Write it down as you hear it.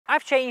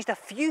I've changed a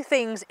few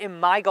things in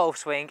my golf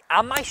swing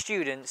and my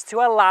students to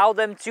allow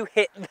them to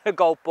hit the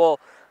golf ball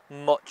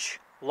much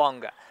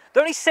longer.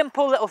 They're only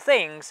simple little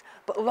things,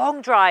 but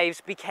long drives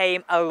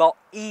became a lot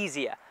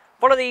easier.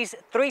 Follow these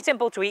 3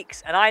 simple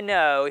tweaks, and I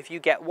know if you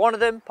get one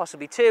of them,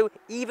 possibly 2,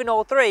 even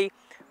all 3,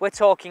 we're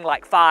talking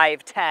like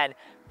 5, 10,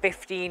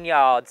 15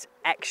 yards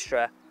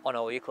extra on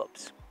all your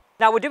clubs.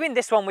 Now we're doing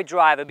this one with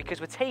driver because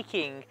we're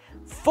taking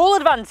full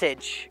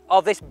advantage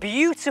of this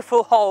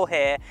beautiful hole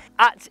here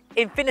at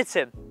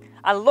infinitum.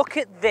 And look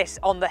at this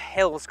on the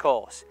hills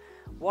course.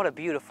 What a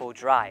beautiful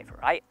drive,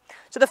 right?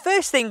 So the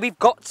first thing we've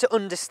got to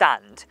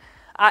understand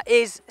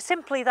is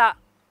simply that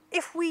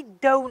if we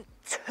don't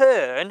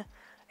turn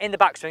in the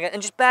backswing,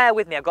 and just bear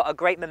with me, I've got a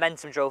great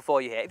momentum drill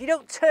for you here. If you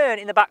don't turn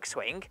in the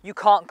backswing, you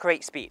can't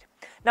create speed.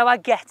 Now I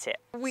get it.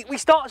 We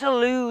start to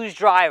lose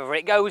driver.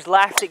 It goes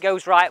left, it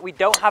goes right, we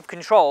don't have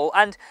control,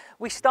 and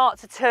we start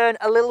to turn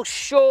a little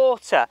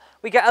shorter.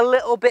 We get a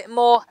little bit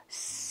more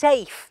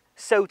safe,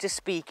 so to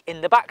speak,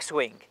 in the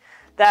backswing.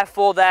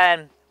 Therefore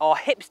then, our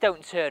hips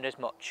don't turn as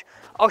much,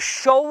 our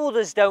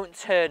shoulders don't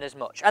turn as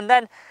much, and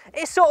then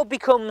it sort of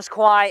becomes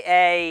quite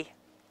a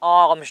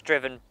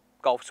arms-driven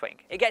golf swing.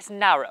 It gets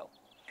narrow.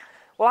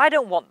 Well, I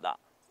don't want that.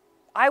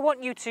 I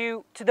want you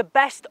to the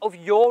best of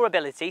your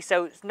ability,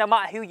 so no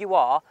matter who you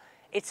are,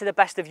 it's to the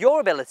best of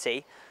your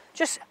ability,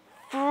 just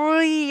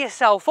free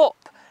yourself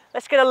up.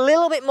 Let's get a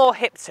little bit more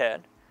hip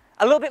turn,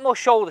 a little bit more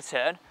shoulder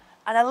turn,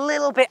 and a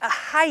little bit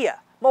higher,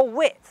 more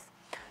width.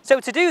 So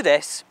to do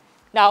this,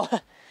 now,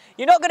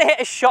 you're not going to hit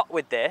a shot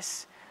with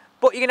this,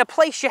 but you're going to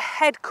place your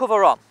head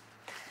cover on.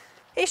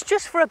 It's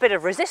just for a bit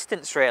of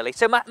resistance, really.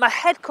 So my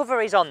head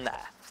cover is on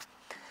there.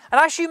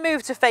 And as you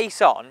move to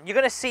face on, you're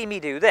going to see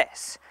me do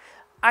this.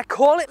 I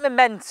call it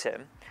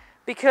momentum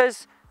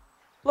because,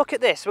 look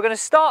at this. We're going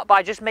to start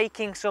by just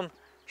making some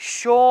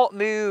short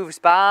moves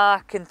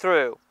back and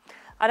through.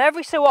 And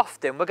every so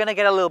often, we're going to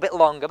get a little bit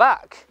longer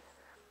back,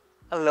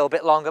 a little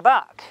bit longer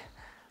back,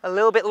 a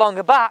little bit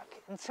longer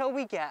back, until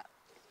we get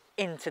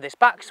into this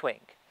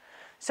backswing.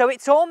 So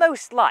it's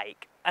almost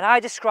like, and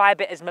I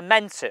describe it as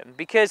momentum,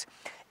 because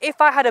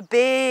if I had a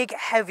big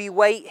heavy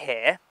weight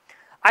here,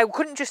 I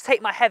couldn't just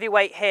take my heavy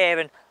weight here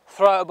and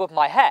throw it above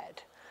my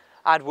head.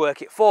 I'd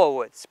work it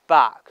forwards,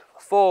 back,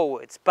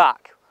 forwards,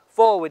 back,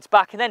 forwards,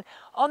 back, and then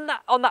on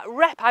that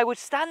rep I would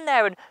stand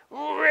there and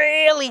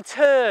really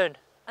turn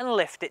and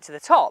lift it to the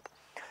top.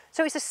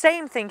 So it's the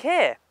same thing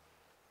here.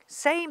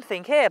 Same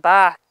thing here,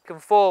 back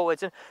and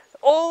forwards and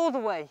all the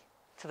way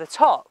to the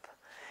top.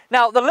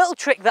 Now the little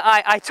trick that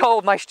I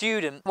told my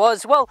student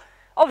was, well,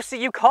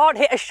 obviously you can't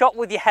hit a shot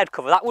with your head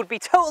cover. That would be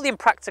totally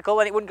impractical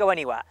and it wouldn't go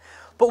anywhere.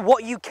 But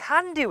what you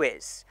can do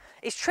is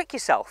trick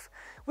yourself.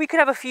 We could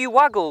have a few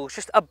waggles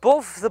just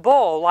above the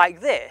ball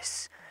like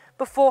this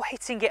before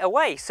hitting it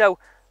away. So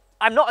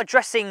I'm not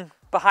addressing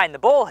behind the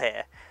ball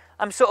here.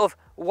 I'm sort of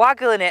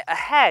waggling it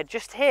ahead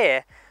just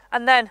here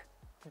and then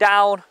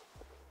down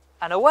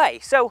and away.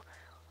 So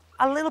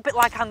a little bit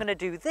like I'm going to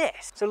do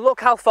this. So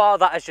look how far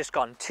that has just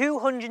gone,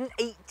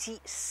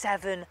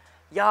 287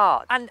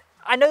 yards. And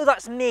I know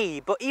that's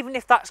me, but even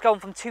if that's gone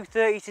from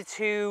 230 to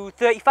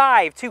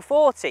 235,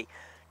 240,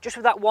 just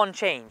with that one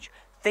change,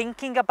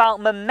 thinking about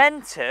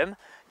momentum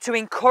to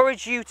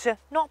encourage you to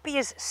not be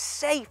as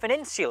safe and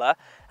insular.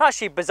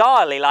 Actually,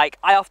 bizarrely, like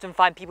I often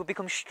find people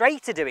become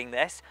straighter doing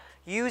this,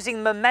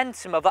 using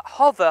momentum of that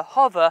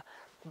hover,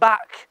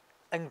 back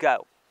and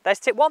go. There's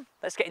tip 1,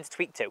 let's get into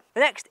tweak 2. The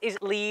next is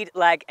lead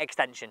leg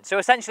extension. So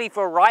essentially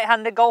for a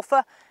right-handed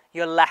golfer,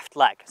 your left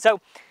leg.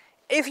 So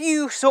if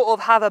you sort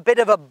of have a bit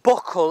of a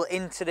buckle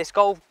into this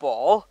golf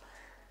ball,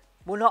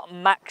 we're not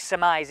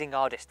maximizing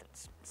our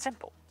distance.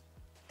 Simple.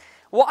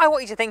 What I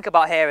want you to think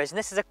about here is, and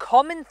this is a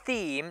common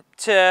theme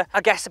to,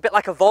 I guess, a bit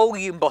like a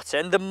volume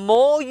button, the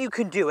more you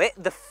can do it,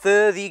 the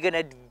further you're going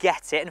to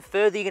get it and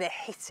further you're going to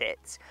hit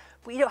it,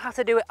 but you don't have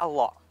to do it a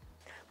lot.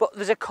 But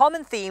there's a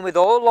common theme with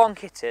all long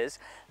hitters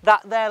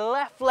that their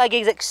left leg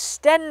is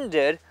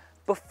extended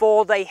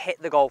before they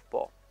hit the golf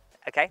ball,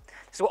 okay?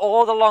 So what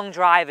all the long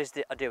drivers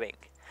are doing.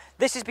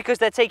 This is because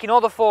they're taking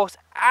all the force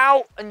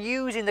out and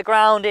using the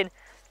ground in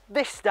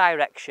this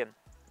direction,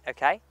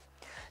 okay?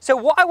 So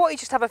what I want you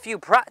to just have a few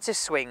practice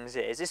swings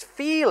is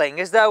feeling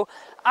as though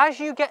as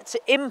you get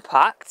to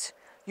impact,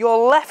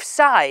 your left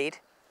side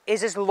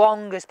is as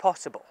long as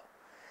possible.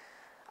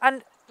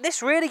 And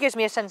this really gives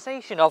me a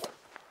sensation of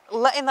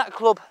letting that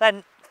club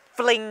then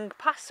fling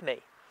past me.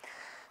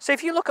 So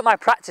if you look at my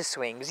practice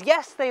swings,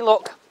 yes, they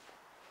look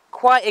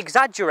quite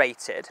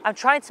exaggerated. I'm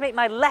trying to make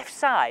my left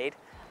side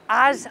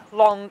as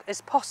long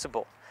as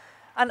possible.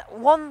 And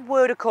one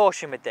word of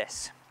caution with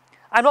this,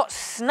 I'm not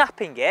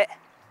snapping it,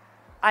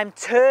 I'm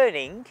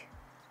turning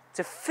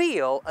to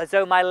feel as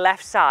though my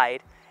left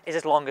side is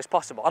as long as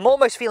possible. I'm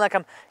almost feeling like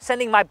I'm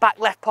sending my back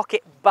left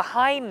pocket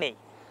behind me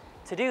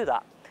to do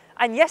that.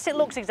 And yes, it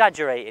looks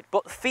exaggerated,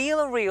 but feel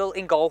and real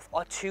in golf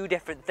are two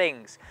different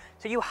things.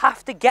 So you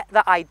have to get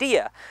that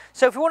idea.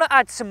 So if we want to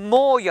add some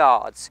more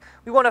yards,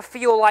 we want to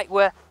feel like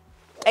we're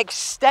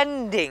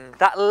extending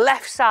that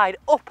left side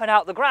up and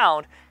out the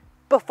ground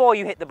before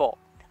you hit the ball.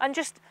 And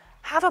just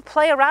have a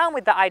play around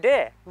with that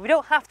idea. We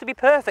don't have to be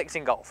perfect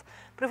in golf,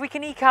 but if we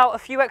can eke out a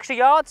few extra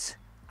yards,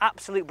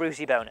 absolute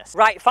Brucey bonus.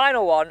 Right,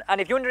 final one, and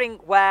if you're wondering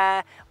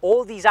where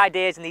all these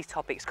ideas and these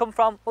topics come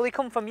from, well, they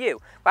come from you.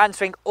 We're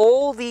answering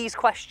all these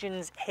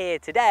questions here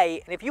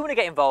today, and if you want to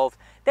get involved,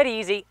 dead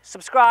easy,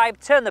 subscribe,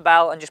 turn the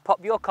bell, and just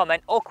pop your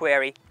comment or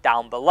query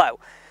down below.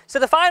 So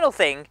the final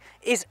thing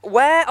is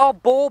where our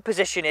ball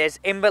position is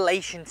in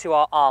relation to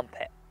our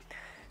armpit.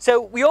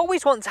 So we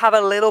always want to have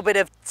a little bit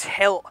of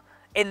tilt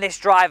in this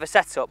driver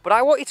setup, but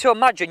I want you to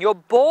imagine your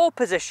ball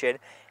position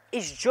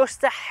is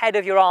just ahead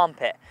of your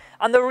armpit.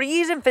 And the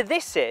reason for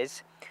this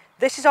is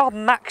our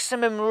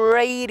maximum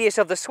radius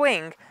of the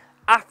swing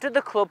after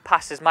the club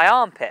passes my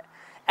armpit.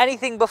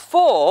 Anything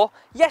before,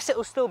 yes, it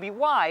will still be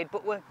wide,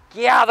 but we're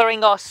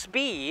gathering our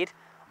speed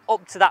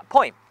up to that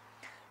point.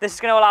 This is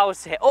going to allow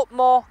us to hit up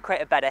more,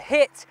 create a better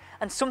hit,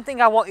 and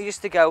something I want you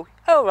just to go,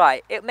 oh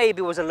right, it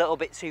maybe was a little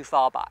bit too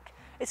far back.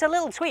 It's a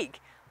little tweak,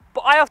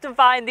 but I often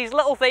find these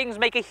little things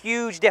make a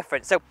huge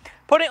difference. So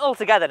putting it all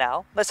together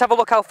now, let's have a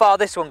look how far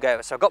this one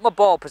goes. So I've got my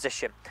ball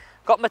position,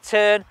 got my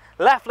turn,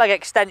 left leg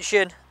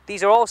extension.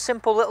 These are all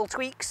simple little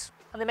tweaks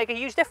and they make a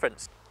huge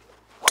difference.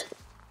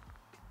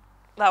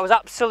 That was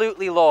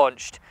absolutely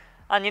launched.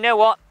 And you know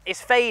what?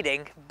 It's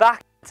fading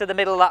back to the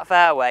middle of that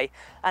fairway,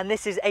 and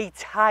this is a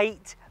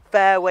tight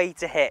fairway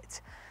to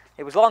hit.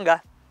 It was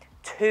longer,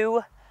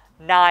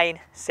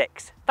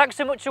 296. Thanks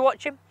so much for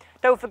watching.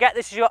 Don't forget,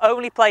 this is your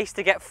only place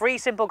to get free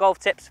simple golf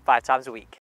tips 5 times a week.